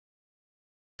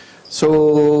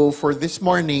So for this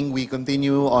morning, we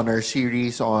continue on our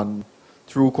series on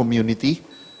true community,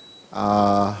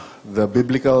 the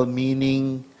biblical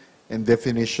meaning and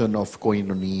definition of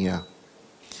koinonia.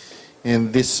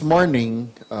 And this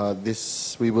morning,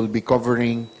 we will be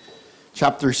covering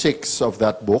chapter 6 of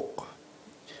that book,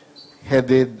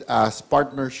 headed as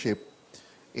Partnership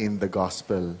in the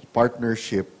Gospel.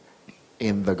 Partnership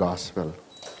in the Gospel.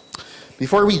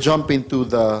 Before we jump into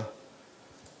the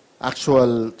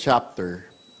actual chapter,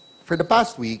 for the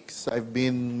past weeks, I've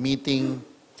been meeting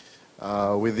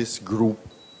with this group,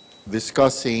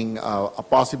 discussing a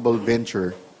possible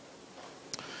venture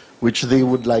which they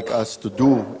would like us to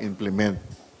do, implement.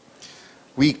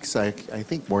 Weeks, I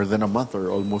think more than a month or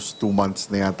almost 2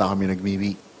 months na yata kami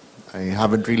nagmi-meet. I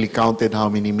haven't really counted how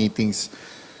many meetings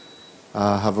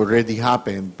have already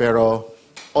happened, pero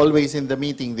always in the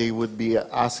meeting they would be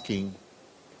asking,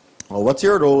 oh, what's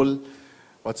your role?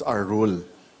 What's our role?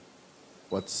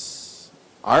 What's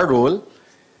our role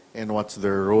and what's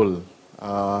their role?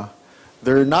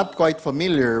 They're not quite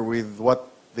familiar with what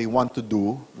they want to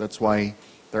do. That's why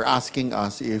they're asking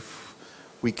us if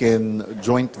we can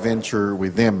joint venture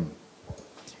with them.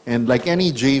 And like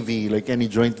any JV, like any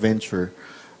joint venture,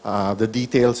 the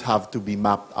details have to be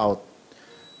mapped out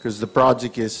because the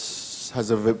project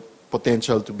has a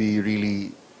potential to be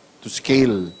really to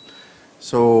scale.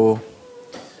 So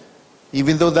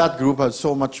even though that group has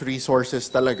so much resources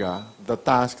talaga, the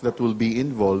task that will be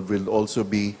involved will also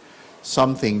be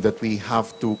something that we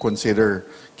have to consider.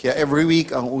 Kaya every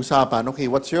week ang usapan, okay,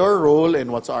 what's your role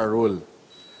and what's our role?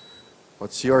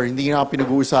 Hindi nga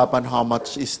pinag-uusapan how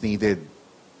much is needed.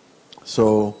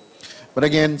 So, but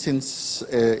again, since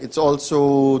it's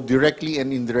also directly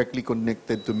and indirectly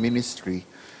connected to ministry,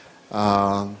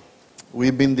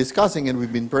 we've been discussing and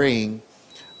we've been praying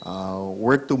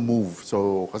where to move.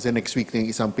 So, kasi next week na yung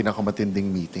isang pinakamatinding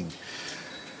meeting.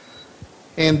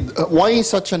 And why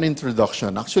such an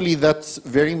introduction? Actually, that's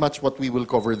very much what we will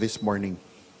cover this morning.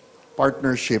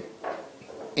 Partnership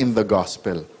in the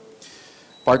gospel.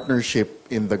 Partnership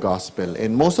in the gospel.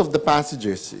 And most of the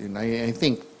passages, and I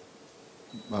think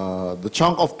the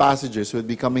chunk of passages will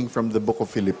be coming from the book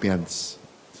of Philippians.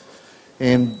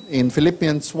 And in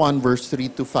Philippians 1, verse 3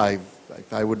 to 5,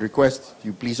 I would request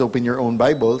you please open your own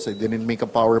Bibles. I didn't make a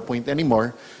PowerPoint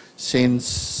anymore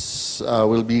since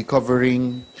we'll be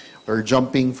covering or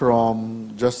jumping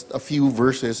from just a few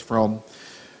verses from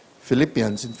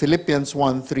Philippians. In Philippians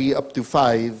 1, 3 up to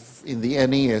 5, in the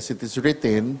NAS, it is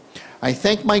written, I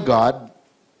thank my God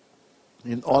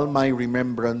in all my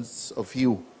remembrance of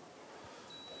you,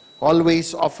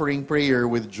 always offering prayer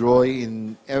with joy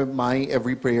in my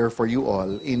every prayer for you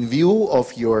all, in view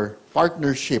of your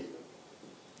partnership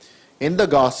in the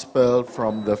gospel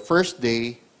from the first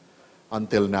day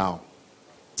until now.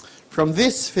 From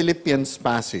this Philippians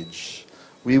passage,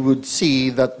 we would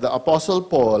see that the Apostle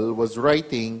Paul was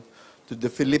writing to the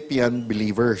Philippian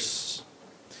believers.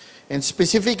 And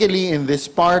specifically in this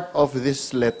part of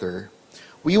this letter,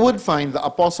 we would find the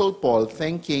Apostle Paul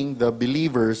thanking the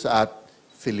believers at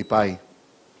Philippi.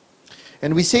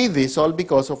 And we say this all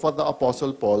because of what the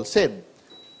Apostle Paul said.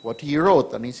 What he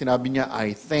wrote, ano yung sinabi niya,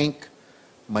 I thank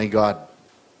my God.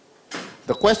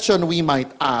 The question we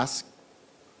might ask,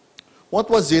 what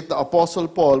was it the Apostle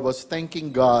Paul was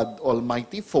thanking God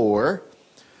Almighty for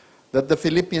that the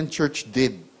Philippian church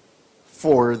did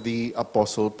for the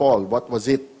Apostle Paul? What was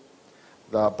it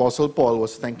the Apostle Paul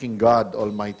was thanking God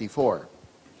Almighty for?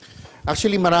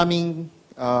 Actually, maraming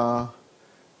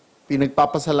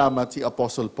pinagpapasalamat si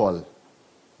Apostle Paul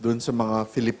dun sa mga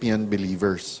Philippian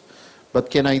believers. But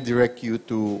can I direct you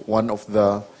to one of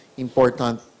the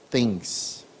important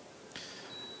things?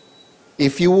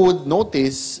 If you would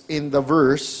notice in the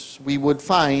verse, we would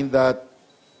find that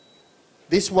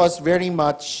this was very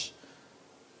much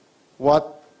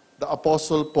what the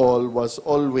Apostle Paul was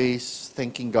always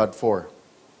thanking God for.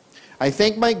 I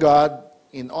thank my God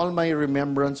in all my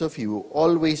remembrance of you,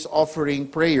 always offering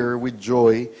prayer with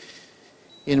joy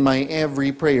in my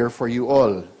every prayer for you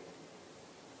all.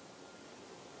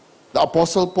 The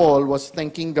Apostle Paul was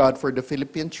thanking God for the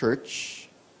Philippian church,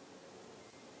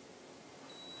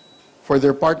 for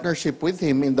their partnership with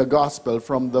him in the gospel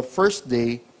from the first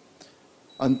day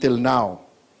until now.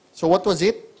 So what was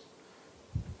it?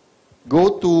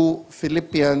 Go to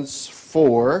Philippians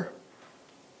 4,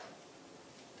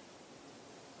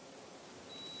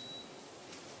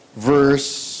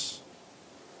 verse,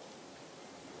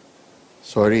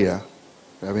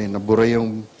 nabura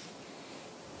yung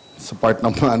sa part ng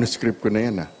manuscript ko na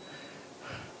yan.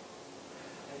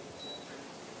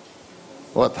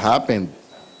 What happened?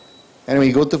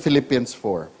 Anyway, go to Philippians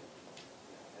 4.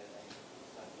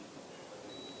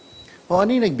 O,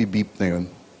 ano yung nagbi-beep na yun?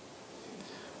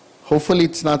 Hopefully,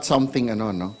 it's not something,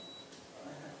 no?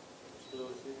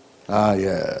 Ah,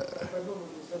 yeah.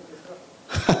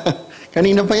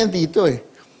 Kanina pa yan dito eh.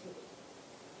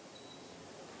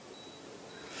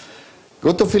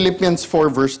 Go to Philippians 4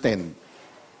 verse 10.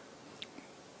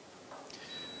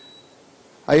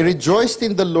 I rejoiced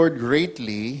in the Lord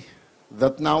greatly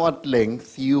that now at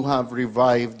length you have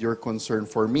revived your concern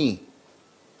for me.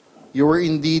 You were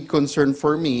indeed concerned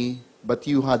for me, but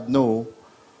you had no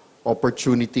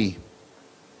opportunity.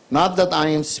 Not that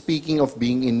I am speaking of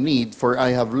being in need, for I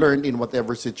have learned in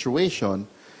whatever situation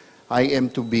I am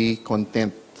to be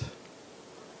content.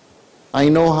 I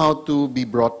know how to be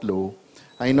brought low.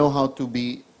 I know how to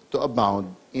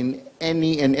abound. In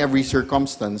any and every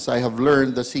circumstance, I have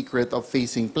learned the secret of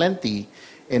facing plenty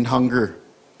and hunger,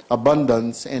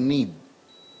 abundance and need.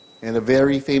 In a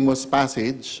very famous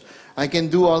passage, I can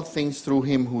do all things through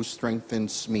him who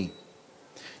strengthens me.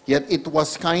 Yet it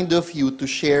was kind of you to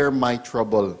share my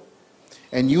trouble.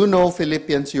 And you know,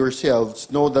 Philippians yourselves,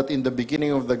 know that in the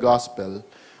beginning of the gospel,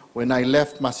 when I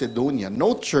left Macedonia,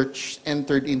 no church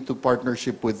entered into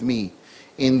partnership with me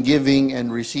in giving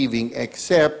and receiving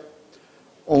except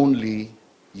only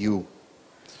you.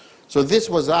 So this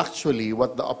was actually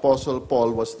what the Apostle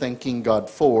Paul was thanking God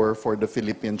for the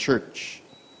Philippian church.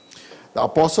 The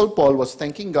Apostle Paul was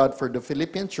thanking God for the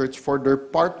Philippian church for their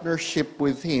partnership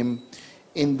with him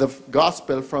in the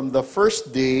gospel from the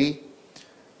first day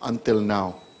until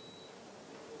now.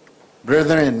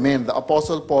 Brethren, men, the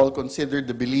Apostle Paul considered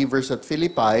the believers at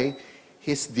Philippi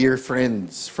his dear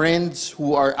friends, friends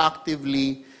who are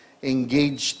actively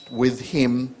engaged with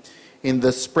him in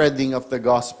the spreading of the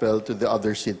gospel to the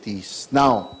other cities.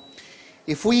 Now,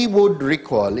 if we would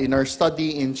recall in our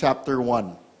study in chapter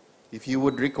 1, if you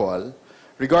would recall,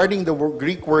 regarding the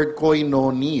Greek word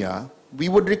koinonia, we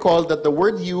would recall that the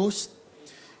word used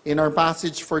in our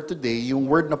passage for today, yung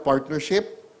word na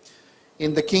partnership,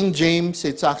 in the King James,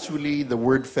 it's actually the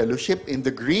word fellowship. In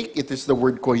the Greek, it is the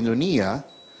word koinonia.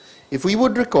 If we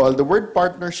would recall, the word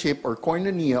partnership or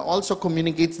koinonia also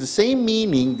communicates the same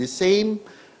meaning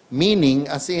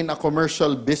as in a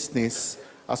commercial business,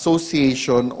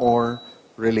 association, or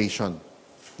relation.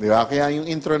 Di ba? Kaya yung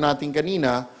intro natin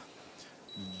kanina,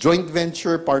 joint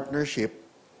venture partnership,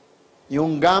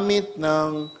 yung gamit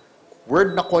ng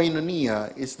word na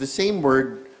koinonia is the same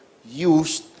word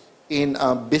used in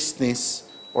a business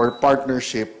or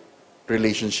partnership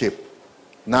relationship.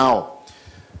 Now,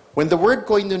 when the word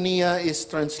koinonia is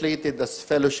translated as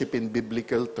fellowship in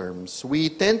biblical terms, we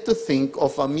tend to think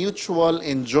of a mutual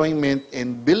enjoyment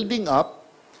and building up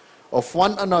of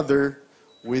one another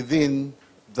within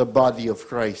the body of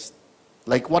Christ.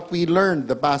 Like what we learned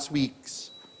the past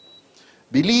weeks.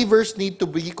 Believers need to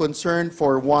be concerned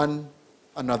for one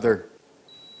another.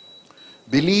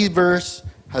 Believers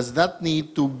has that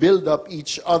need to build up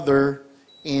each other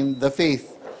in the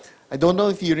faith. I don't know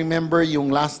if you remember yung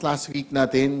last week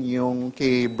natin, yung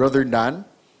kay Brother Dan,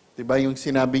 'di ba, yung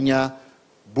sinabi niya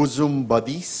bosom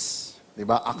buddies, 'di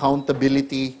ba?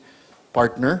 Accountability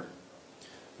partner.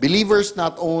 Believers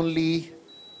not only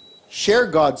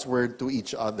share God's word to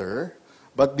each other,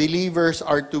 but believers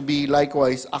are to be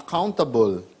likewise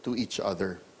accountable to each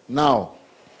other. Now,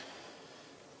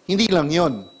 hindi lang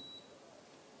 'yon.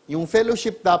 Yung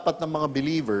fellowship dapat ng mga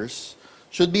believers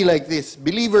should be like this.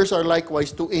 Believers are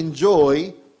likewise to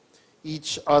enjoy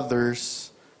each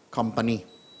other's company.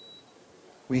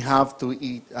 We have to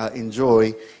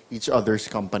enjoy each other's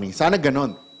company. Sana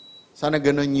ganon. Sana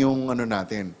ganon yung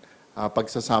natin,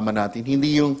 pagsasama natin.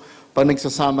 Hindi yung pag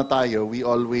nagsasama tayo, we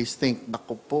always think,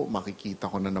 naku po,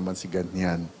 makikita ko na naman si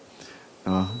ganyan.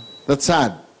 That's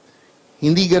sad.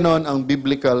 Hindi ganon ang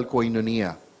biblical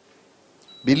koinonia.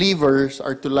 Believers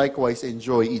are to likewise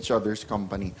enjoy each other's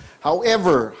company.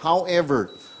 However,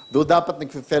 though dapat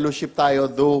nag-fellowship tayo,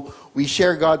 though we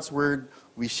share God's word,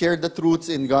 we share the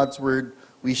truths in God's word,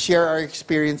 we share our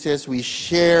experiences, we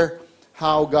share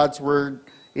how God's word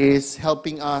is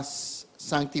helping us,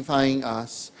 sanctifying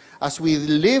us. As we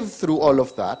live through all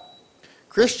of that,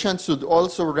 Christians should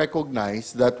also recognize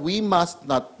that we must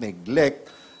not neglect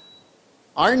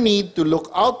our need to look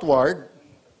outward,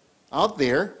 out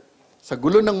there, sa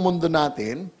gulo ng mundo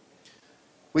natin,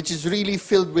 which is really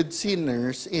filled with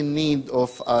sinners in need of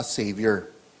a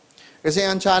Savior. Kasi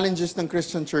ang challenges ng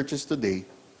Christian churches today,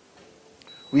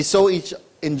 we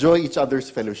enjoy each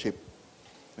other's fellowship.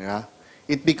 Yeah?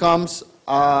 It becomes,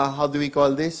 how do we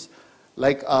call this?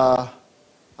 Like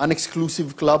an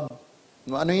exclusive club.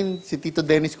 Ano yun? Si Tito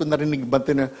Dennis ko narinig ba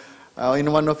na in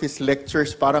one of his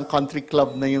lectures, parang country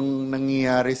club na yung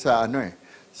nangyayari sa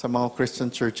sa mga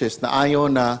Christian churches na ayaw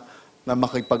na na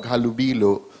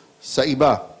makipaghalubilo sa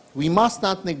iba. We must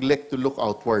not neglect to look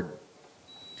outward.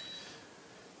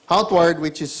 Outward,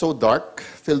 which is so dark,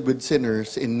 filled with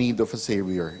sinners in need of a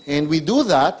Savior. And we do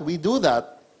that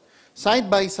side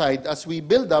by side as we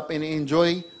build up and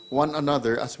enjoy one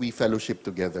another as we fellowship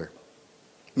together.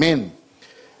 Men,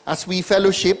 as we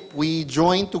fellowship, we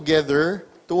join together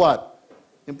to what?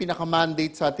 Yung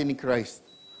pinaka-mandate sa atin ni Christ.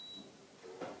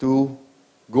 To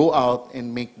go out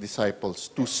and make disciples,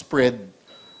 to spread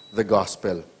the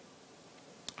gospel.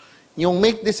 Yung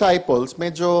make disciples,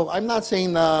 medyo, I'm not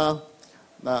saying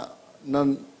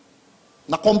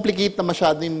na-complicate na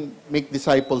masyado yung make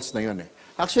disciples na yun eh.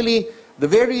 Actually, the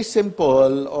very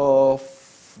simple of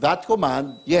that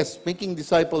command, yes, making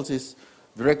disciples is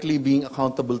directly being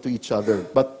accountable to each other.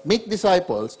 But make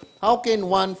disciples, how can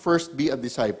one first be a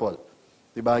disciple?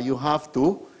 Diba? You have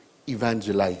to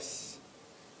evangelize.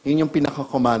 Yun yung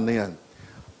pinaka-command na yan.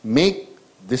 Make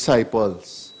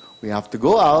disciples. We have to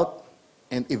go out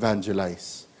and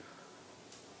evangelize.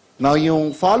 Now,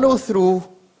 yung follow-through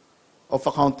of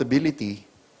accountability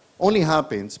only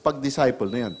happens pag disciple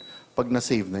na yan, pag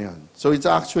na-save na yan. So it's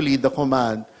actually the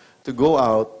command to go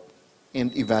out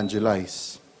and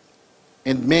evangelize.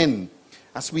 And men,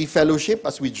 as we fellowship,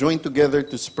 as we join together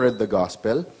to spread the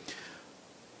gospel,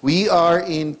 we are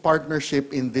in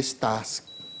partnership in this task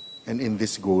and in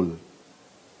this goal.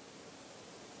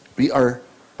 We are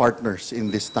partners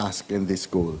in this task and this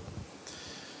goal.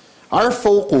 Our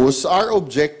focus, our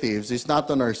objectives is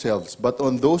not on ourselves, but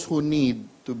on those who need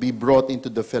to be brought into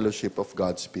the fellowship of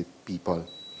God's people.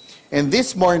 And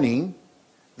this morning,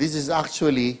 this is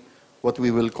actually what we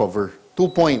will cover. 2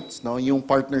 points, no? Yung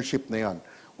partnership na yan.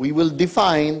 We will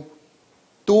define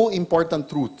 2 important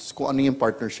truths kung ano yung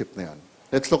partnership na yan.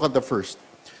 Let's look at the first.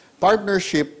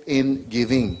 Partnership in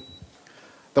giving.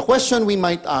 The question we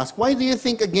might ask, why do you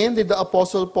think again did the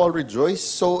Apostle Paul rejoice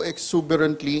so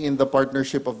exuberantly in the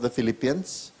partnership of the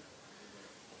Philippians?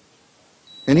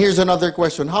 And here's another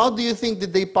question. How do you think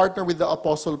did they partner with the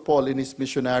Apostle Paul in his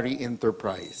missionary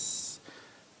enterprise?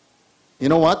 You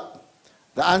know what?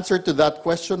 The answer to that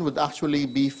question would actually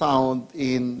be found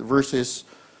in verses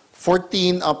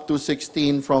 14 up to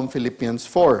 16 from Philippians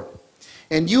 4.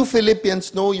 And you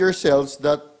Philippians know yourselves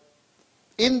that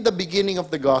in the beginning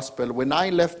of the gospel, when I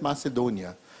left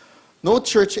Macedonia, no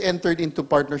church entered into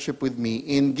partnership with me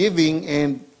in giving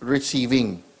and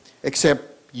receiving, except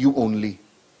you only.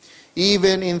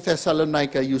 Even in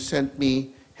Thessalonica, you sent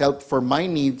me help for my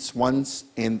needs once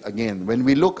and again. When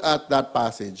we look at that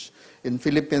passage in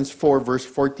Philippians 4, verse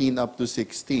 14 up to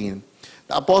 16,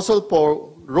 the Apostle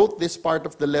Paul wrote this part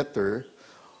of the letter.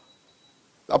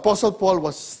 The Apostle Paul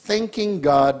was thanking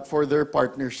God for their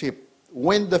partnership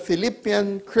when the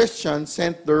Philippian Christians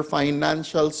sent their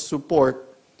financial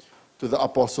support to the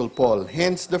Apostle Paul.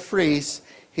 Hence the phrase,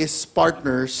 his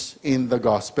partners in the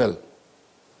gospel.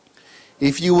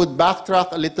 If you would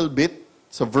backtrack a little bit,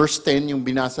 sa verse 10, yung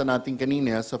binasa natin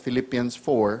kanina sa Philippians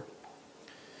 4,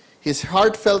 his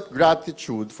heartfelt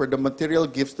gratitude for the material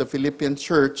gifts the Philippian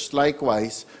church,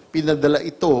 likewise, pinadala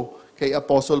ito kay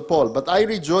Apostle Paul. But I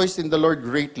rejoiced in the Lord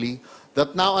greatly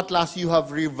that now at last you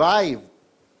have revived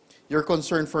your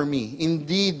concern for me.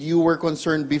 Indeed, you were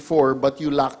concerned before, but you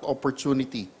lacked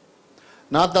opportunity.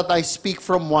 Not that I speak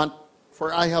from want,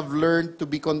 for I have learned to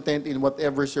be content in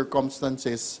whatever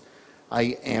circumstances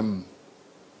I am.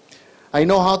 I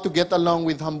know how to get along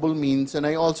with humble means, and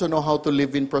I also know how to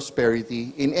live in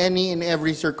prosperity. In any and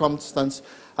every circumstance,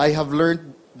 I have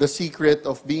learned the secret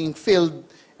of being filled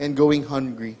and going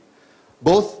hungry,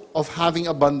 both of having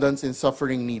abundance and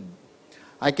suffering need.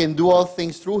 I can do all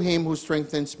things through him who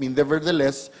strengthens me.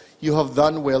 Nevertheless, you have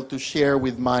done well to share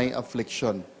with my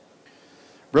affliction.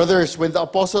 Brothers, when the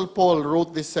Apostle Paul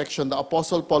wrote this section, the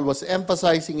Apostle Paul was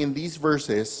emphasizing in these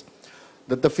verses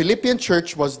that the Philippian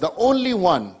church was the only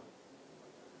one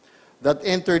that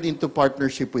entered into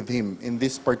partnership with him in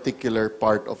this particular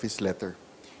part of his letter.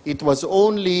 It was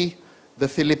only the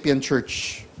Philippian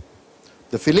church.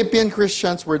 The Philippian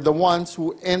Christians were the ones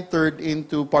who entered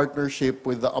into partnership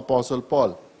with the Apostle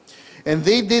Paul. And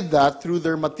they did that through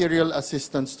their material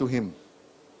assistance to him.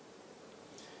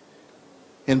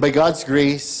 And by God's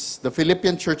grace, the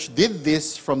Philippian church did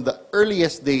this from the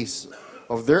earliest days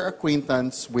of their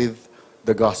acquaintance with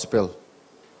the gospel.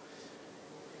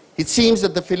 It seems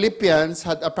that the Philippians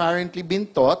had apparently been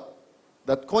taught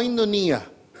that koinonia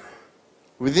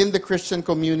within the Christian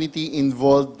community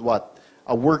involved what?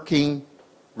 A working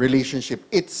relationship.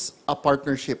 It's a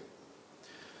partnership.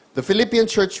 The Philippian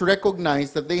church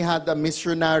recognized that they had a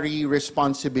missionary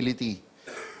responsibility.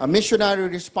 A missionary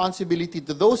responsibility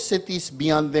to those cities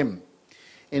beyond them.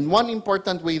 And one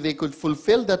important way they could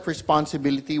fulfill that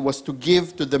responsibility was to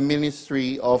give to the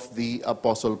ministry of the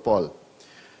Apostle Paul.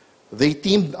 They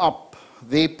teamed up.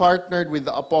 They partnered with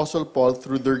the Apostle Paul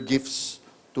through their gifts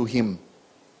to him.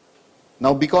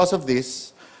 Now, because of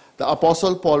this, the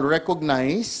Apostle Paul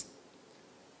recognized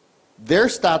their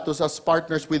status as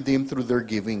partners with him through their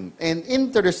giving. And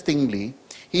interestingly,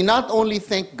 he not only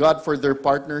thanked God for their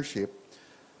partnership,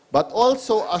 but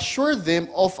also assured them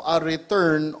of a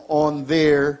return on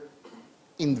their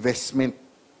investment.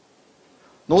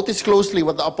 Notice closely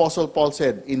what the Apostle Paul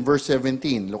said in verse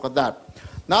 17. Look at that.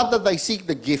 Not that I seek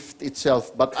the gift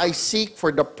itself, but I seek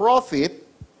for the profit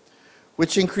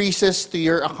which increases to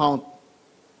your account.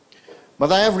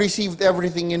 But I have received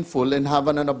everything in full and have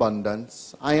an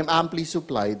abundance. I am amply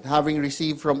supplied, having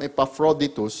received from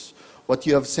Epaphroditus what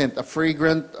you have sent, a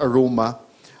fragrant aroma,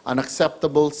 an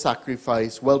acceptable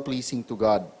sacrifice, well-pleasing to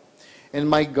God. And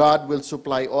my God will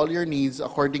supply all your needs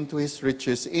according to his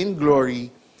riches in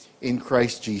glory in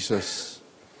Christ Jesus.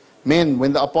 Men,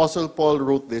 when the Apostle Paul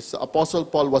wrote this, the Apostle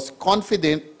Paul was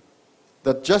confident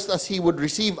that just as he would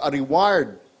receive a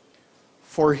reward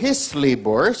for his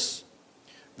labors,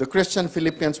 the Christian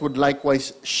Philippians would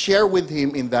likewise share with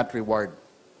him in that reward.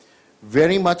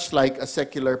 Very much like a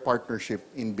secular partnership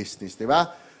in business, di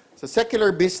ba? Sa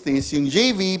secular business, yung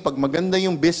JV, pag maganda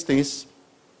yung business,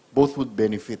 both would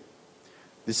benefit.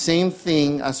 The same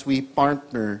thing as we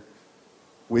partner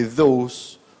with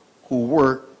those who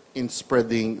work in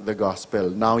spreading the gospel.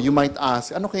 Now, you might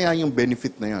ask, ano kaya yung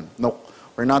benefit na yan? No,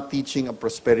 we're not teaching a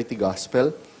prosperity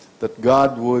gospel that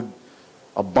God would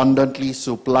abundantly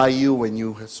supply you when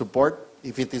you support.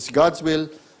 If it is God's will,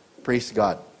 praise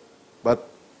God. But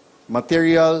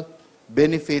material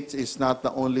benefits is not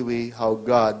the only way how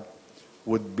God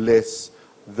would bless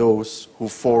those who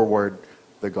forward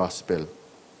the gospel.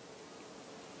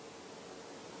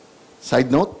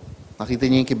 Side note, nakita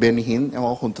niyo yung kay Benny Hinn?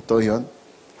 Ewan ko kung totoo yun.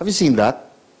 Have you seen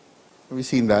that? Have you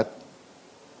seen that?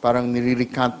 Parang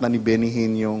nire-recant na ni Benny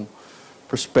Hinn yung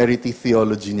prosperity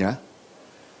theology niya.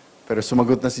 Pero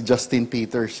sumagot na si Justin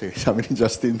Peters. Sabi ni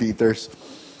Justin Peters,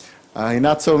 in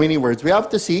not so many words, we have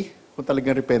to see kung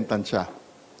talagang repentant siya.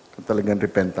 Kung talagang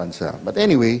repentant siya. But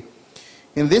anyway,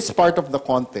 in this part of the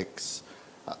context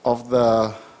of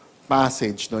the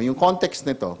passage, no, yung context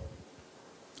nito,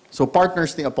 so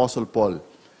partners ni Apostle Paul,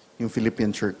 yung Philippian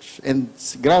church. And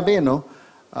grabe, no?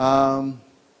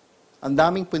 Ang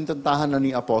daming pinuntahan na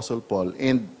ni Apostle Paul.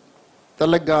 And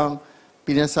talagang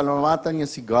pinasalamatan niya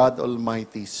si God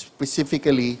Almighty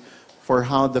specifically for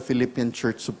how the Philippian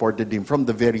church supported him from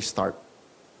the very start.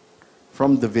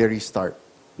 From the very start.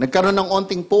 Nagkaroon ng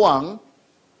onting puwang,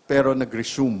 pero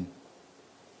nag-resume.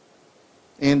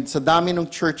 And sa dami ng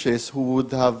churches who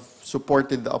would have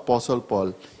supported the Apostle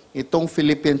Paul, itong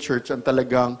Philippian church ang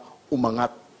talagang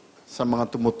umangat sa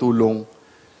mga tumutulong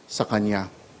sa kanya.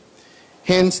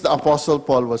 Hence, the Apostle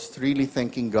Paul was really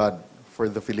thanking God for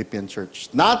the Philippian church.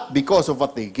 Not because of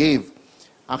what they gave.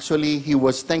 Actually, he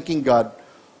was thanking God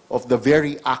of the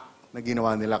very act na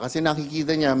ginawa nila. Kasi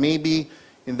nakikita niya, maybe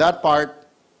in that part,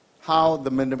 how the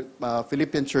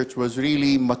Philippian church was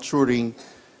really maturing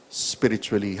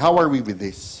spiritually. How are we with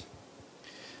this?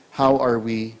 How are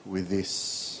we with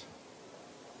this?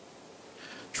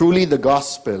 Truly, the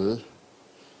gospel,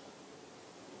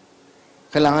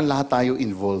 kailangan lahat tayo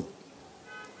involved.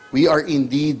 We are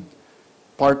indeed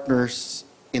partners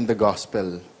in the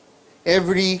gospel.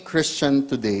 Every Christian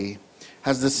today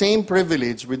has the same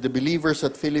privilege with the believers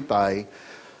at Philippi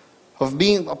of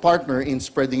being a partner in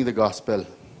spreading the gospel.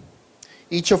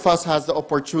 Each of us has the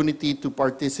opportunity to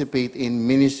participate in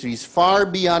ministries far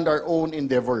beyond our own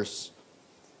endeavors.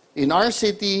 In our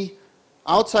city,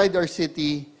 outside our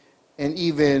city, and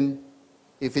even,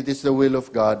 if it is the will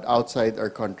of God, outside our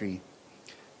country.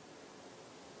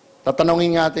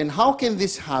 Tatanungin natin, how can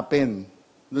this happen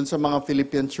dun sa mga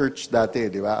Philippian church dati,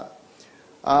 di ba?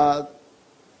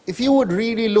 If you would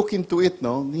really look into it,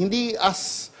 no, hindi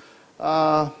as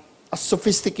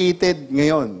sophisticated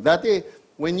ngayon. Dati,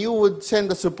 when you would send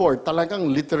the support,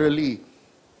 talagang literally,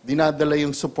 dinadala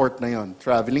yung support na yon.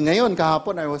 Traveling ngayon,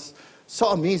 kahapon, I was so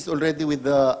amazed already with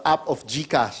the app of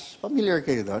GCash. Familiar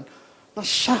kayo doon?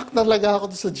 Na-shock talaga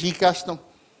ako sa GCash. No?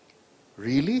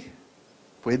 Really?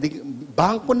 Pwede,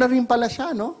 bangko na rin pala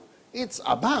siya, no? It's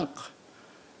a bank.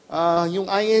 Yung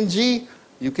ING,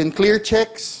 you can clear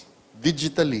checks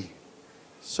digitally.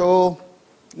 So,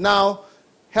 now,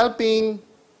 helping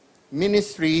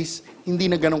ministries, hindi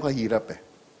na ganun kahirap eh.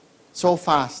 So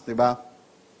fast, di ba?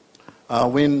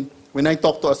 When I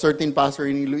talk to a certain pastor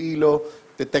in Iloilo,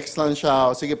 te-text lang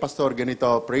siya, sige pastor,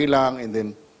 ganito, pray lang, and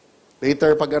then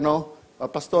later pag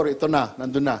pastor, ito na,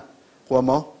 nandun na. Kuha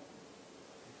mo?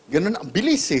 Ganun, ang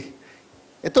bilis eh.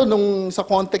 Ito, sa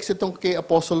context itong kay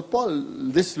Apostle Paul,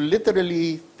 this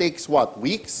literally takes what?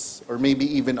 Weeks? Or maybe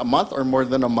even a month or more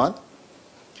than a month?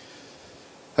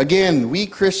 Again, we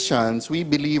Christians, we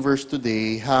believers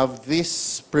today have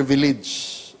this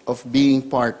privilege of being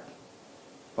part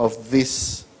of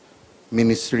this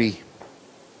ministry.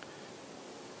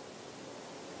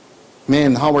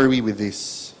 Man, how are we with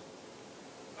this?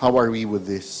 How are we with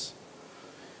this?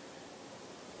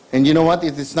 And you know what?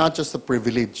 It is not just a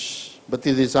privilege, but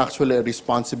it is actually a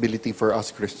responsibility for us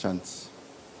Christians.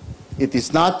 It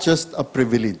is not just a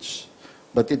privilege,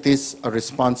 but it is a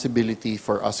responsibility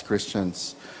for us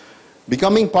Christians.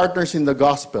 Becoming partners in the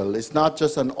gospel is not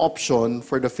just an option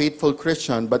for the faithful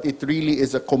Christian, but it really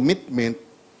is a commitment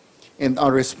and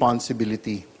a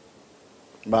responsibility.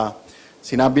 Diba?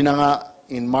 Sinabi na nga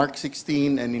in Mark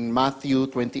 16 and in Matthew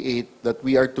 28 that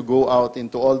we are to go out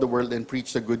into all the world and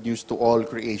preach the good news to all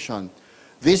creation.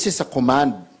 This is a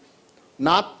command,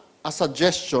 not a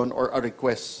suggestion or a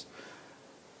request.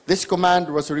 This command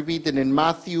was repeated in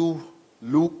Matthew,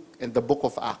 Luke, and the book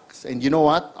of Acts. And you know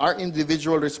what? Our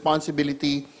individual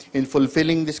responsibility in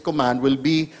fulfilling this command will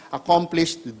be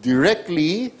accomplished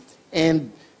directly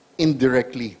and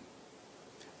indirectly.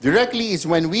 Directly is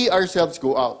when we ourselves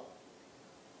go out.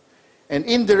 And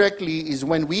indirectly is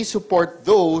when we support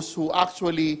those who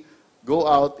actually go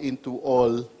out into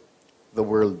all the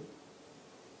world.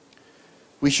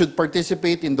 We should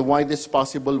participate in the widest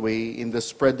possible way in the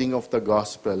spreading of the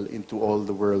gospel into all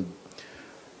the world.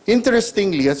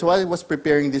 Interestingly, as I was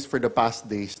preparing this for the past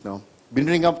days,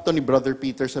 binring up to ni Brother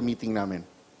Peter sa meeting namin.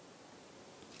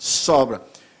 Sobra.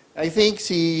 I think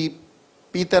si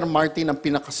Peter Martin ang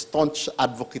pinaka-staunch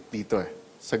advocate dito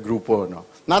sa grupo.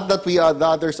 Not that the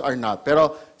others are not,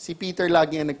 pero si Peter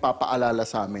lagi ang nagpapaalala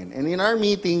sa amin. And in our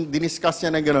meeting, diniscuss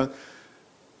niya na gano'n,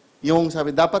 yung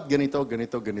sabi, dapat ganito,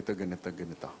 ganito, ganito, ganito,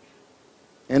 ganito.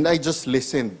 And I just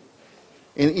listened.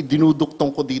 And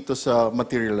dinuduktong ko dito sa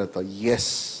material na to.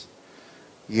 Yes.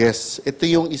 Yes. Ito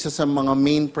yung isa sa mga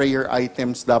main prayer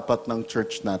items dapat ng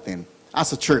church natin.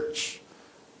 As a church.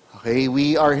 Okay?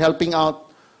 We are helping out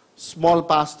small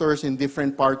pastors in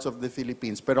different parts of the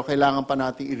Philippines. Pero kailangan pa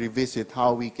natin i-revisit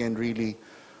how we can really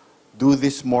do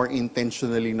this more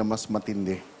intentionally na mas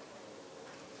matindi.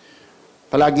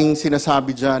 Palaging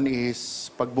sinasabi dyan is,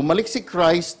 pag bumalik si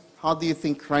Christ, how do you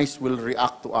think Christ will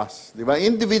react to us? Diba?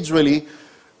 Individually,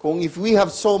 kung if we have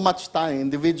so much time,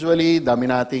 individually, dami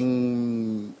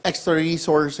nating extra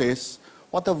resources,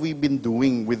 what have we been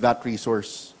doing with that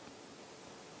resource?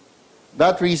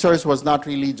 That resource was not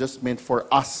really just meant for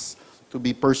us to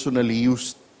be personally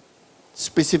used,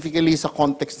 specifically sa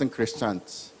context ng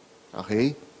Christians.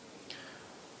 Okay?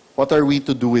 What are we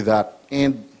to do with that?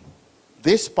 And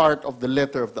this part of the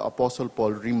letter of the Apostle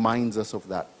Paul reminds us of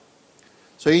that.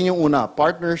 So yun yung una,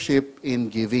 partnership in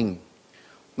giving.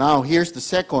 Now, here's the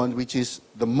second, which is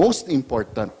the most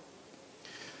important.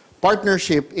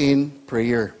 Partnership in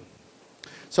prayer.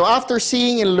 So after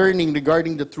seeing and learning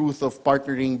regarding the truth of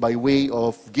partnering by way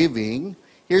of giving,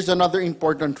 here's another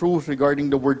important truth regarding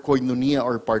the word koinonia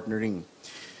or partnering.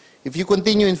 If you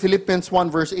continue in Philippians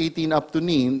 1 verse 18 up to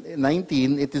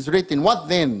 19, it is written, "What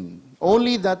then?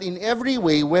 Only that in every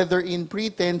way, whether in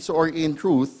pretense or in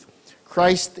truth,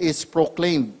 Christ is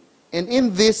proclaimed. And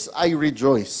in this I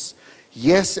rejoice.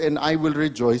 Yes, and I will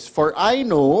rejoice, for I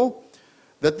know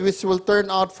that this will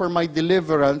turn out for my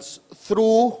deliverance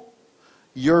through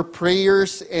your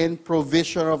prayers and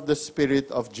provision of the Spirit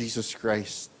of Jesus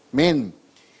Christ." Amen.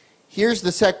 Here's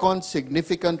the second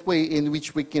significant way in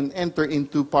which we can enter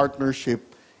into partnership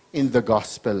in the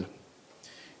gospel.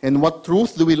 And what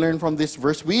truth do we learn from this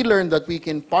verse? We learn that we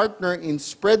can partner in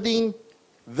spreading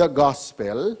the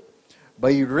gospel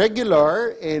by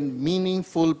regular and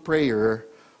meaningful prayer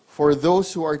for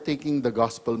those who are taking the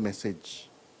gospel message.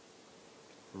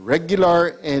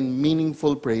 Regular and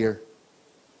meaningful prayer.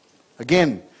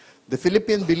 Again, the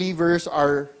Philippine believers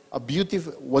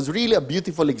was really a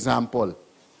beautiful example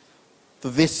to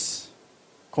this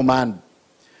command.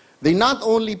 They not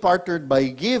only partnered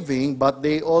by giving, but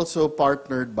they also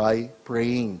partnered by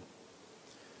praying.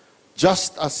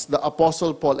 Just as the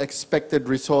Apostle Paul expected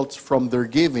results from their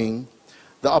giving,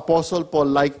 the Apostle Paul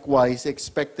likewise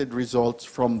expected results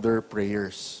from their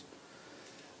prayers.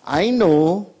 I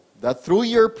know that through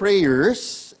your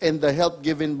prayers and the help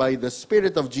given by the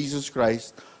Spirit of Jesus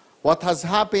Christ, what has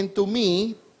happened to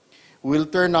me will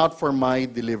turn out for my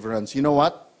deliverance. You know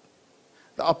what?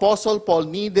 The Apostle Paul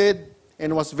needed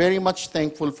and was very much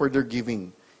thankful for their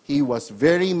giving. He was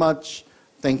very much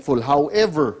thankful.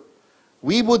 However,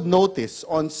 we would notice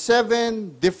on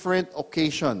 7 different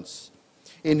occasions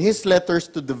in his letters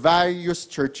to the various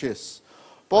churches,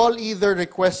 Paul either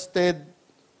requested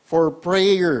for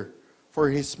prayer for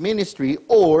his ministry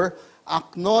or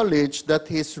acknowledged that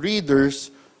his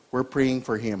readers were praying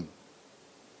for him.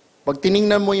 Pag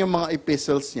tiningnan mo yung mga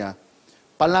epistles niya,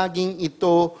 palaging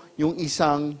ito yung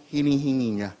isang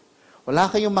hinihingi niya. Wala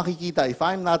kayong makikita, if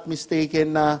I'm not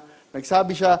mistaken, na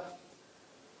nagsabi siya,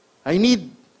 I need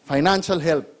financial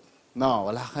help.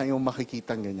 No, wala kayong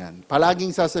makikita ganyan.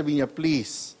 Palaging sasabihin niya,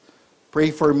 please,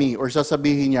 pray for me. Or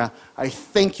sasabihin niya, I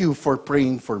thank you for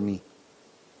praying for me.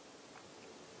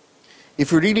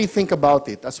 If you really think about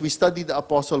it, as we study the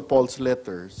Apostle Paul's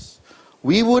letters,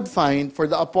 we would find for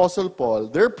the Apostle Paul,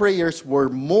 their prayers were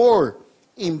more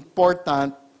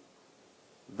important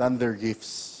than their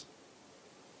gifts.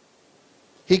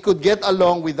 He could get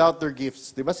along without their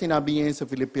gifts. Diba sinabi niya yun sa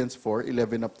Philippians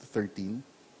 4:11 up to 13?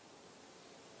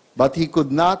 But he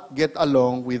could not get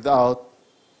along without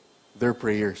their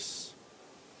prayers.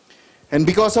 And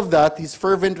because of that, his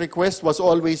fervent request was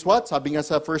always what? Sabi nga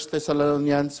sa 1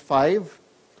 Thessalonians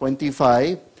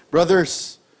 5:25,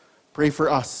 brothers, pray for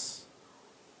us.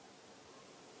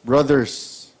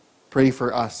 Brothers, pray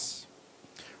for us.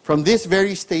 From this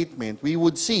very statement, we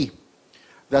would see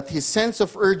that his sense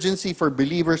of urgency for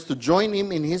believers to join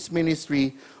him in his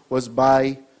ministry was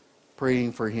by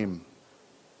praying for him.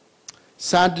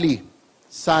 Sadly,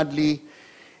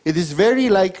 it is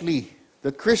very likely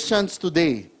that Christians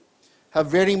today have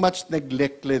very much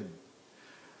neglected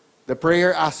the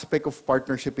prayer aspect of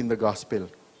partnership in the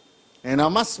gospel. And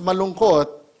ang mas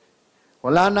malungkot,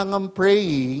 wala nang ang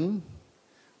praying,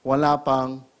 wala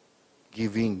pang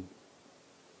giving.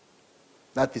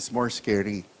 That is more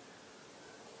scary.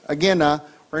 Again,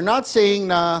 we're not saying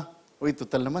na, uy,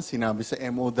 total naman, sinabi sa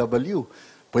MOW,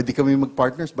 pwede kami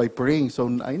mag-partners by praying, so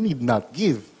I need not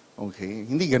give. Okay?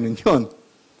 Hindi ganun yun.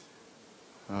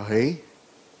 Okay?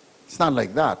 It's not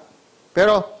like that.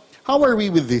 Pero, how are we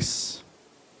with this?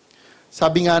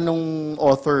 Sabi nga nung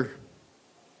author,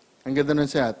 ang ganda nun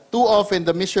siya, too often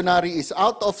the missionary is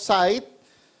out of sight,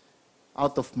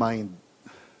 out of mind.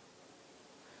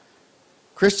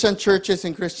 Christian churches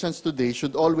and Christians today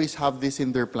should always have this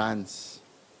in their plans.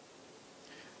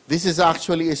 This is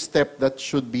actually a step that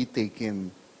should be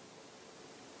taken.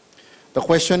 The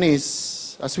question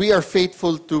is, as we are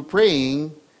faithful to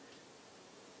praying,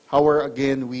 how are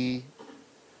again we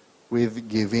with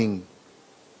giving?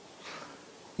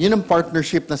 Yun ang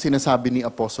partnership na sinasabi ni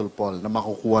Apostle Paul na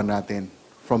makukuha natin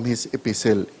from his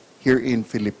epistle here in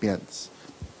Philippians.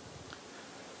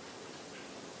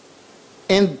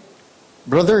 And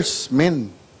brothers,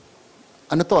 men,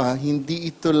 ano to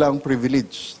hindi ito lang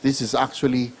privilege. This is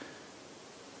actually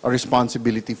a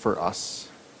responsibility for us.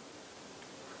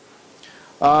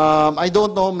 I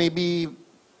don't know, maybe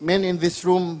men in this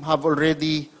room have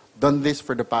already done this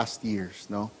for the past years,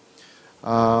 no?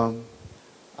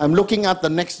 I'm looking at the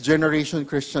next generation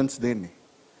Christians din.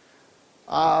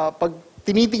 Pag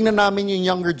tinitingnan namin yung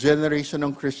younger generation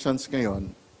ng Christians ngayon,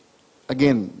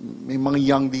 again, may mga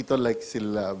young dito like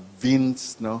sila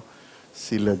Vince, no?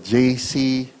 Sila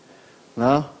JC,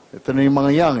 no? Ito na yung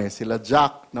mga young sila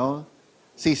Jack, no?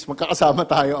 Sis, magkakasama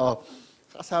tayo, oh.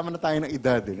 Kakasama na tayo ng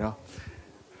edad, no?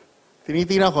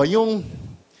 Tinitingnan ko, yung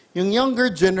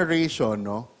younger generation,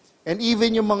 no? And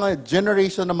even yung mga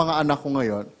generation ng mga anak ko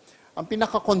ngayon, ang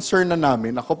pinaka-concern na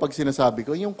namin, ako pag sinasabi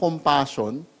ko, yung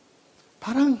compassion,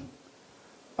 parang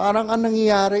ang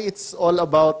nangyayari, it's all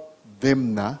about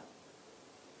them na.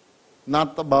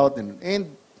 Not about them. And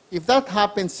if that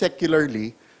happens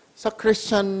secularly, sa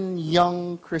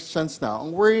young Christians na,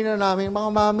 ang worry na namin, mga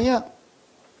mamaya,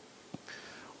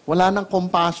 wala nang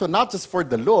compassion, not just for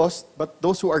the lost, but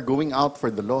those who are going out for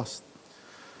the lost.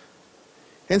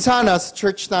 And sana, sa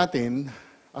church natin,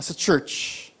 as a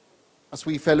church, as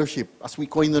we fellowship, as we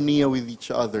koinonia with each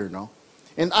other, no?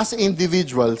 And as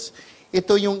individuals,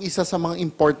 ito yung isa sa mga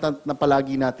important na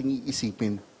palagi nating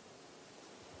iisipin.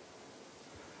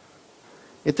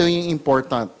 Ito yung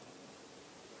important.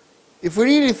 If we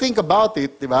really think about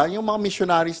it, di ba, yung mga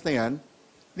missionaries na yan,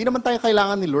 hindi naman tayo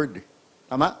kailangan ni Lord.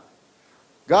 Tama?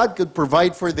 God could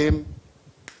provide for them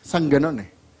sang ganon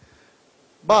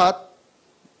But,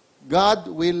 God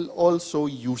will also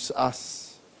use us.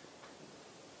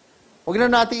 Huwag na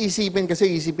natin isipin kasi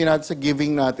isipin natin sa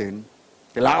giving natin,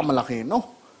 kailangan malaki. No,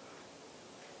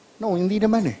 hindi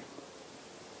naman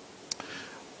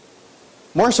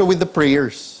More so with the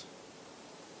prayers.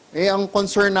 Ang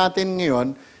concern natin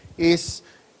ngayon is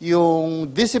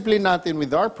yung discipline natin with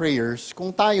our prayers.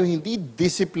 Kung tayo hindi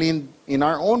disciplined in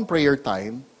our own prayer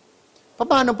time,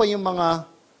 paano pa yung mga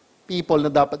people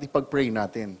na dapat ipag-pray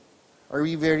natin? Are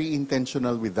we very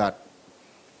intentional with that?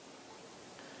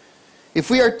 If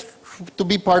we are to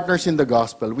be partners in the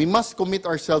gospel, we must commit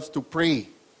ourselves to pray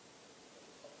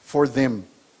for them.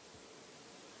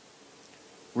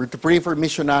 We're to pray for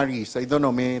missionaries. I don't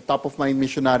know, may top-of-mind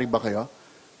missionary ba kayo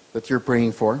that you're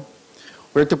praying for?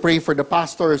 We're to pray for the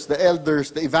pastors, the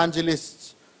elders, the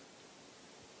evangelists,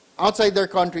 outside their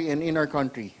country and in our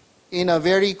country, in a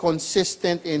very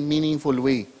consistent and meaningful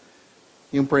way.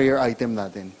 Yung prayer item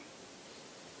natin.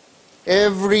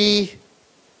 Every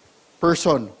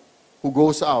person who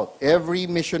goes out, every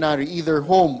missionary, either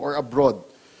home or abroad,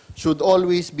 should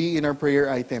always be in our prayer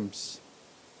items.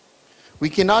 We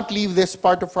cannot leave this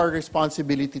part of our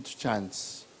responsibility to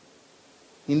chance.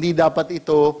 Hindi dapat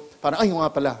ito, parang, ay, nga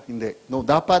pala, hindi. No,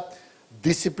 dapat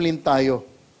discipline tayo.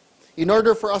 In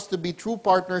order for us to be true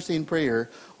partners in prayer,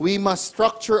 we must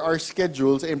structure our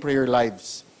schedules and prayer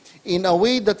lives in a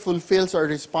way that fulfills our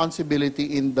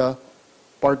responsibility in the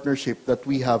partnership that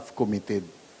we have committed.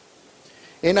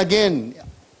 And again,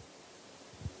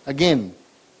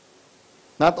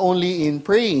 not only in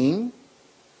praying,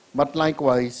 but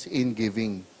likewise in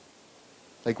giving.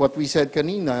 Like what we said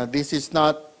kanina, this is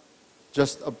not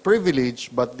just a privilege,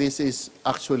 but this is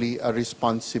actually a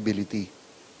responsibility.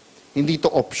 Hindi to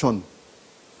option.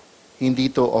 Hindi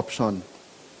to option.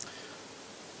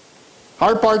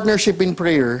 Our partnership in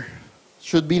prayer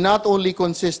should be not only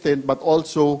consistent, but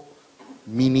also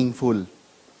meaningful.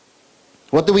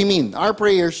 What do we mean? Our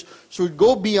prayers should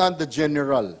go beyond the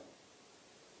general.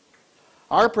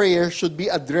 Our prayers should be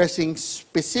addressing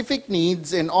specific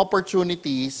needs and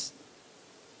opportunities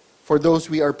for those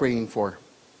we are praying for.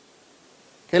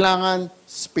 Kailangan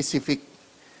specific.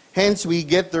 Hence, we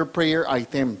get their prayer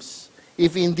items.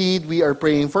 If indeed we are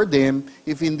praying for them,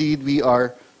 if indeed we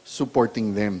are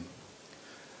supporting them.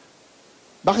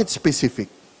 Bakit specific?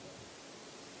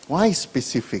 Why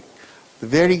specific? The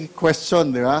very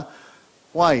question, di ba?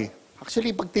 Why?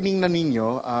 Actually, pag tiningnan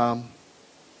ninyo,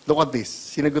 look at this.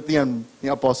 Sinagot niyan ni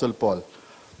Apostle Paul.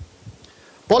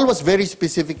 Paul was very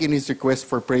specific in his request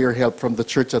for prayer help from the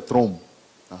church at Rome.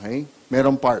 Okay?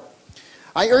 Merong part.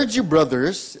 I urge you,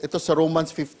 brothers, ito sa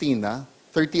Romans 15,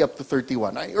 30 up to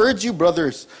 31. I urge you,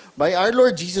 brothers, by our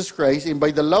Lord Jesus Christ and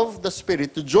by the love of the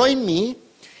Spirit, to join me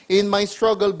in my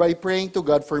struggle by praying to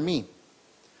God for me.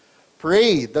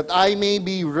 Pray that I may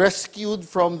be rescued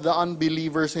from the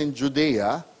unbelievers in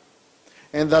Judea,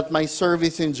 and that my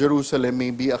service in Jerusalem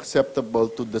may be acceptable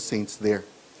to the saints there.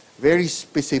 Very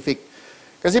specific.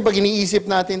 Kasi pag iniisip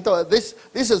natin to, this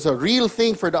is a real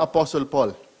thing for the Apostle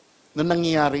Paul nung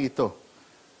nangyayari ito.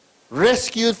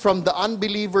 Rescued from the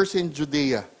unbelievers in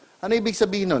Judea. Ano ibig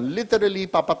sabihin nun? Literally,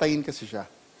 papatayin kasi siya.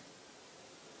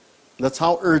 That's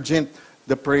how urgent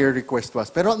the prayer request was.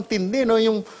 Pero ang tindi, no,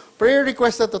 yung prayer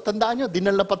request na to, tandaan nyo,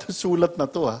 dinala pa to sulat na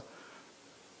to, ha.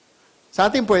 Sa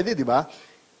atin pwede, di ba?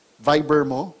 Viber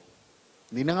mo.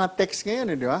 Hindi na nga text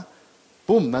ngayon, di ba?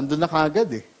 Boom, nandun na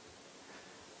kagad eh.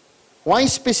 Why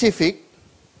specific?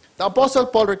 The Apostle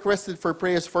Paul requested for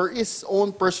prayers for his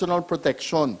own personal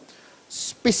protection.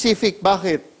 Specific,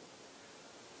 bakit?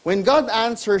 When God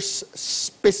answers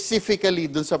specifically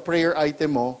dun sa prayer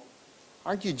item mo,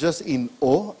 aren't you just in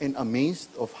awe and amazed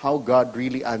of how God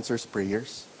really answers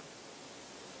prayers?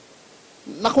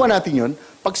 Nakuha natin yun.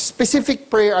 Pag specific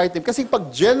prayer item, kasi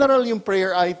pag general yung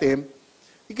prayer item,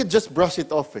 you could just brush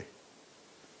it off eh.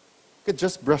 You could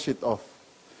just brush it off.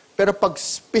 Pero pag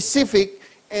specific,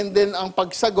 and then ang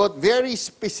pagsagot, very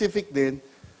specific din,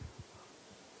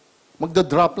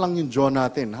 magda-drop lang yung jaw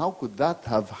natin. How could that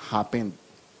have happened?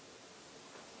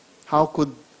 How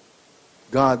could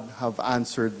God have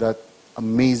answered that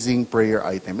amazing prayer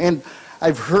item? And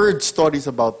I've heard stories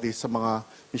about this sa mga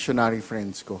missionary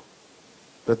friends ko.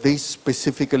 That they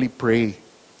specifically pray.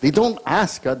 They don't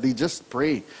ask God, they just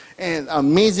pray. And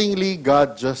amazingly,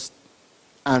 God just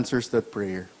answers that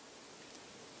prayer.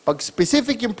 Pag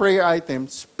specific yung prayer item,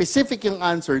 specific yung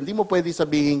answer, hindi mo pwede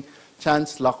sabihin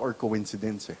chance, luck, or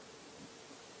coincidence eh.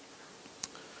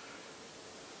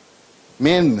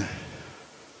 Men,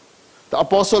 the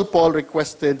Apostle Paul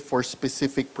requested for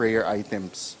specific prayer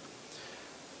items.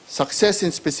 Success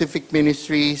in specific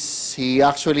ministries, he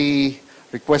actually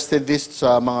requested this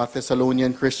sa mga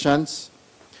Thessalonian Christians.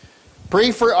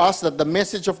 Pray for us that the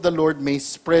message of the Lord may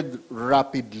spread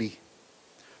rapidly.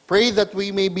 Pray that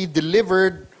we may be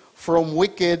delivered from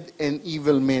wicked and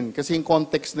evil men. Kasi yung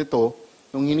context nito,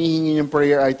 nung hinihingi yung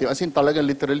prayer item, as in talaga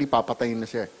literally papatayin na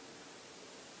siya.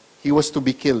 He was to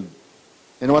be killed.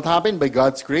 And what happened? By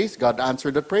God's grace, God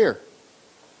answered that prayer.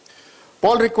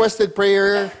 Paul requested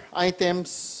prayer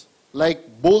items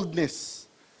like boldness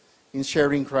in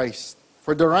sharing Christ,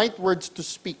 for the right words to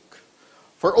speak,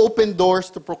 for open doors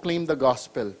to proclaim the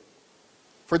gospel,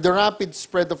 for the rapid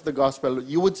spread of the gospel.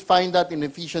 You would find that in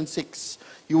Ephesians 6.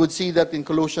 You would see that in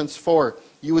Colossians 4.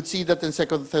 You would see that in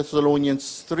 2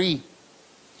 Thessalonians 3.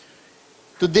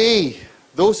 Today,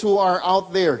 those who are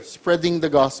out there spreading the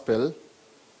gospel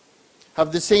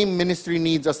have the same ministry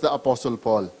needs as the Apostle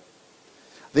Paul.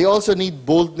 They also need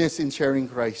boldness in sharing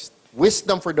Christ,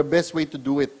 wisdom for the best way to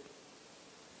do it,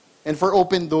 and for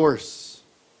open doors,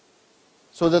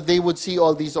 so that they would see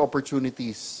all these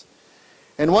opportunities.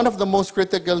 And one of the most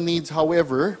critical needs,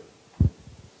 however,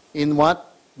 in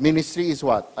what? Ministry is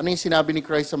what? Ano yung sinabi ni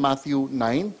Christ sa Matthew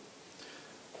 9?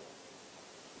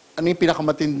 Ano yung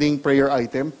pinakamatinding prayer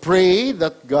item? Pray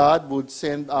that God would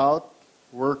send out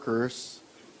workers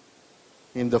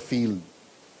in the field.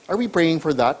 Are we praying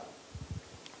for that?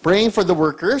 Praying for the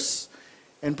workers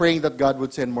and praying that God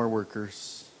would send more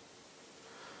workers.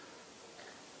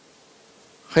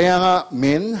 Kaya nga,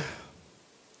 men,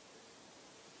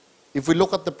 if we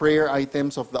look at the prayer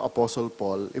items of the Apostle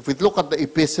Paul, if we look at the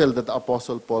epistle that the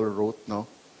Apostle Paul wrote, no?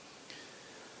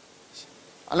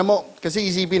 Alam mo, kasi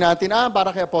isipin natin,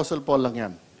 para kay Apostle Paul lang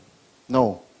yan.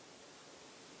 No.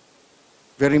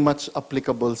 Very much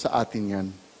applicable sa atin yan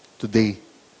today.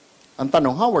 Ang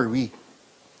tanong, how are we?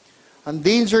 Ang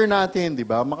danger natin, di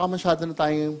ba? Maka masyado na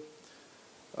tayong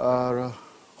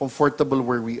comfortable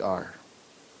where we are.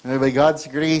 And by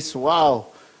God's grace, wow!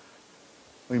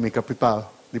 Uy, may kape pa.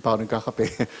 Di pa ako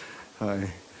nagkakape.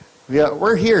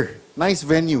 We're here. Nice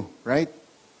venue, right?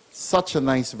 Such a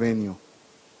nice venue.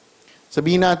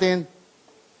 Sabihin natin,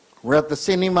 we're at the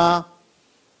cinema.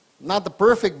 Not the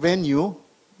perfect venue.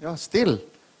 Still,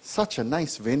 such a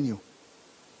nice venue.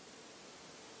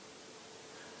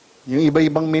 Yung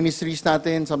iba-ibang ministries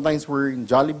natin, sometimes we're in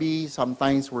Jollibee,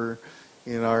 sometimes we're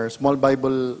in our small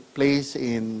Bible place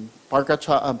in Park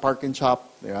and Shop.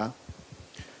 Yeah.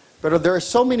 Pero there are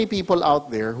so many people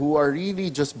out there who are really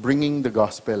just bringing the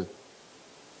gospel.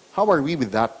 How are we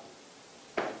with that?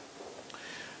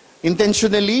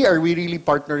 Intentionally, are we really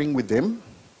partnering with them?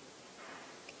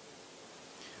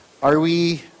 Are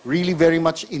we really very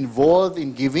much involved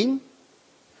in giving?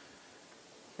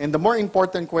 And the more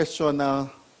important question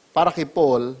na para kay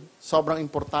Paul, sobrang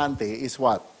importante is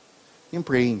what? Yung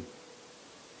praying.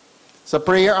 Sa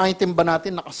prayer item ba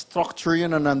natin, naka-structure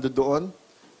yun na nandoon?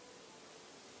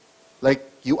 Like,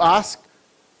 you ask,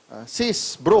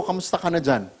 sis, bro, kamusta ka na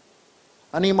dyan?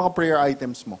 Ano yung mga prayer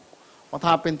items mo? What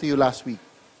happened to you last week?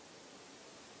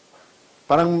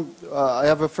 Parang, I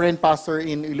have a friend pastor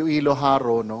in Iloilo,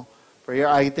 Haro, no? Prayer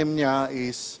item niya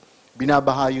is,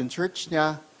 binabaha yung church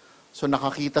niya. So,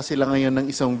 nakakita sila ngayon ng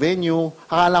isang venue.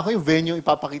 Akala ko yung venue,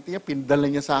 ipapakita niya, pindala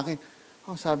niya sa akin.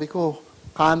 Sabi ko,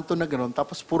 kanto na gano'n.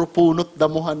 Tapos, puro punot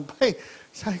damuhan pa eh.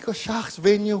 Sabi ko, shucks,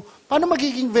 venue. Paano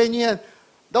magiging venue yan?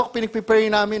 Dok,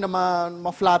 pinagpipray namin na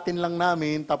ma-flatten lang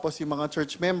namin, tapos yung mga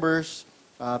church members,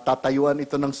 tatayuan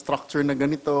ito ng structure na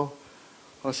ganito.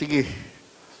 O sige.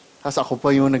 Tapos ako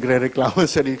pa yung nagre-reklamo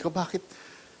sa sarili ko, bakit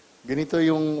ganito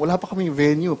yung, wala pa kaming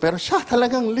venue. Pero siya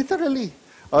talagang, literally.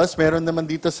 Tapos meron naman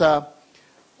dito sa,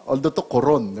 although to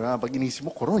Coron, diba? Pag inisip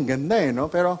mo, Coron, ganda eh,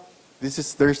 no? Pero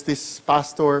there's this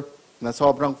pastor na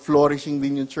sobrang flourishing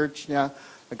din yung church niya.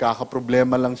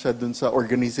 Nagkakaproblema lang siya dun sa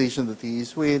organization that he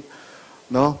is with.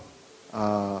 No?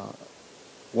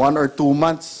 1 or 2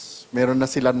 months, meron na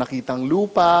sila nakitang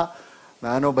lupa,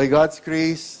 na by God's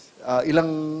grace,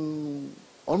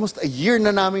 almost a year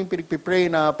na namin pinagpipray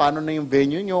na paano na yung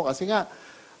venue nyo, kasi nga,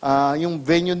 yung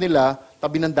venue nila,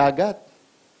 tabi ng dagat.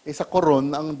 Sa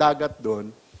Coron, ang dagat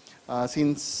doon,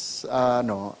 since,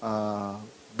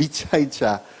 beachside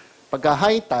siya, pagka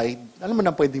high tide, alam mo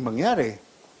na pwedeng mangyari.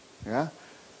 Yeah?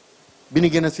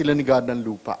 Binigyan na sila ni God ng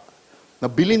lupa.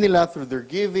 Nabili nila through their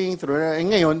giving,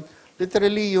 ngayon,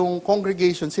 literally yung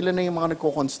congregation, sila na yung mga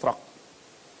nagko-construct.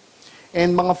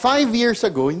 And mga 5 years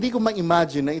ago, hindi ko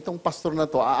ma-imagine na itong pastor na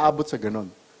to aabot sa ganon.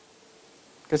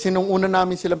 Kasi nung una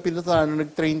namin silang pinuntahan, nung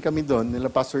nag-train kami doon, nila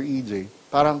Pastor EJ,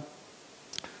 parang,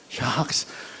 shucks,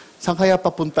 saan kaya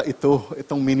papunta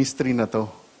itong ministry na to?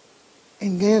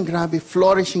 And ngayon, grabe,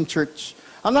 flourishing church.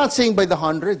 I'm not saying by the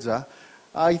hundreds,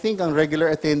 I think ang regular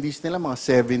attendees nila, mga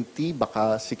 70,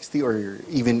 baka 60 or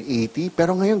even 80.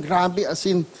 Pero ngayon, grabe, as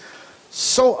in,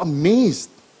 so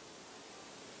amazed.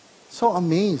 So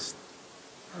amazed.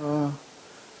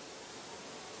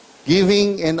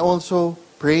 Giving and also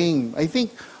praying. I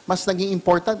think, mas naging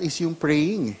important is yung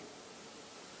praying.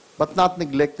 But not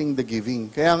neglecting the giving.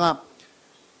 Kaya nga,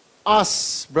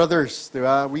 us, brothers, di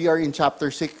ba? We are in chapter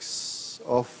 6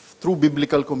 of True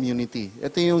Biblical Community.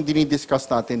 Ito yung dinidiscuss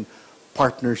natin,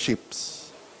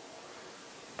 partnerships.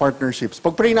 Partnerships.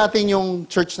 Pag-pray natin yung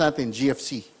church natin,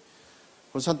 GFC.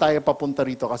 kung saan tayo papunta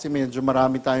rito kasi medyo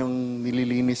marami tayong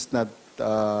nililinis na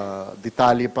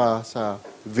detalye pa sa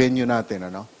venue natin,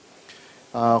 ano?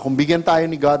 Kung bigyan tayo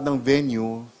ni God ng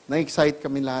venue, na-excite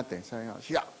kami lahat eh. Sabi,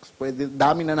 shucks,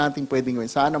 dami na natin pwedeng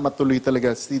gawin. Sana matuloy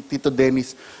talaga. Si Tito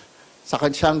Dennis,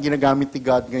 siya ang ginagamit ni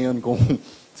God ngayon kung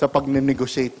sa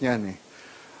pag-negotiate niyan eh.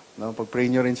 No,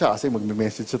 pag-pray nyo rin siya kasi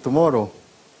magme-message siya tomorrow.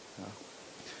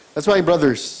 That's why,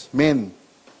 brothers, men,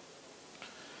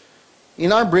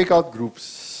 in our breakout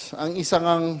groups, ang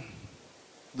isang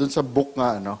dun sa book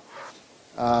nga,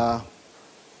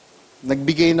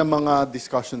 nagbigay ng mga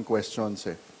discussion questions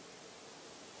eh.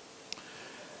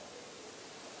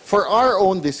 For our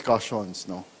own discussions,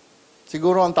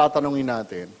 siguro ang tatanungin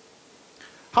natin,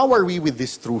 how are we with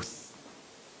this truth?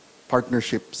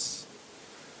 Partnerships.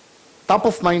 Top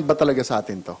of mind ba talaga sa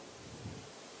atin to?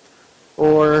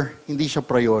 Or hindi siya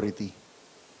priority?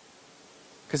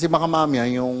 Kasi baka mamaya,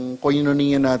 yung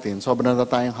koinonia natin, sobrang na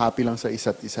tayong happy lang sa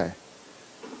isa't isa eh.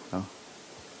 No?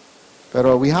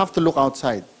 Pero we have to look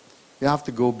outside. We have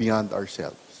to go beyond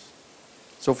ourselves.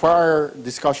 So for our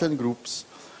discussion groups,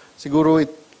 siguro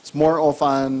it's more of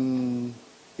an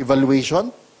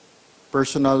evaluation,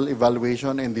 personal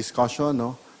evaluation and discussion.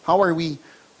 No? How are we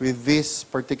with this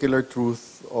particular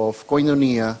truth of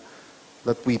koinonia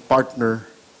that we partner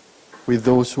with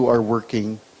those who are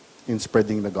working in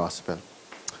spreading the gospel?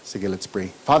 Sige, let's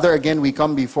pray. Father, again, we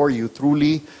come before you.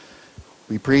 Truly,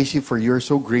 we praise you for you're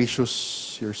so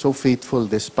gracious, you're so faithful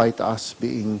despite us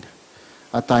being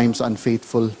at times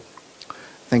unfaithful.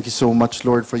 Thank you so much,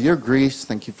 Lord, for your grace.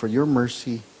 Thank you for your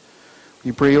mercy.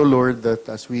 We pray, O Lord, that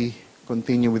as we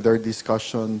continue with our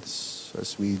discussions,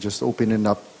 as we just open it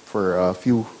up for a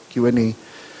few Q&A,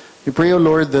 we pray, O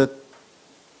Lord, that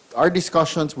our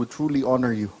discussions would truly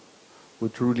honor you,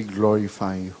 would truly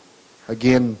glorify you.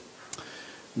 Again,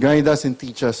 guide us and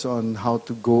teach us on how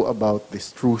to go about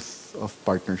this truth of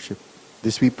partnership.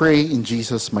 This we pray in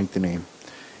Jesus' mighty name.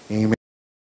 Amen.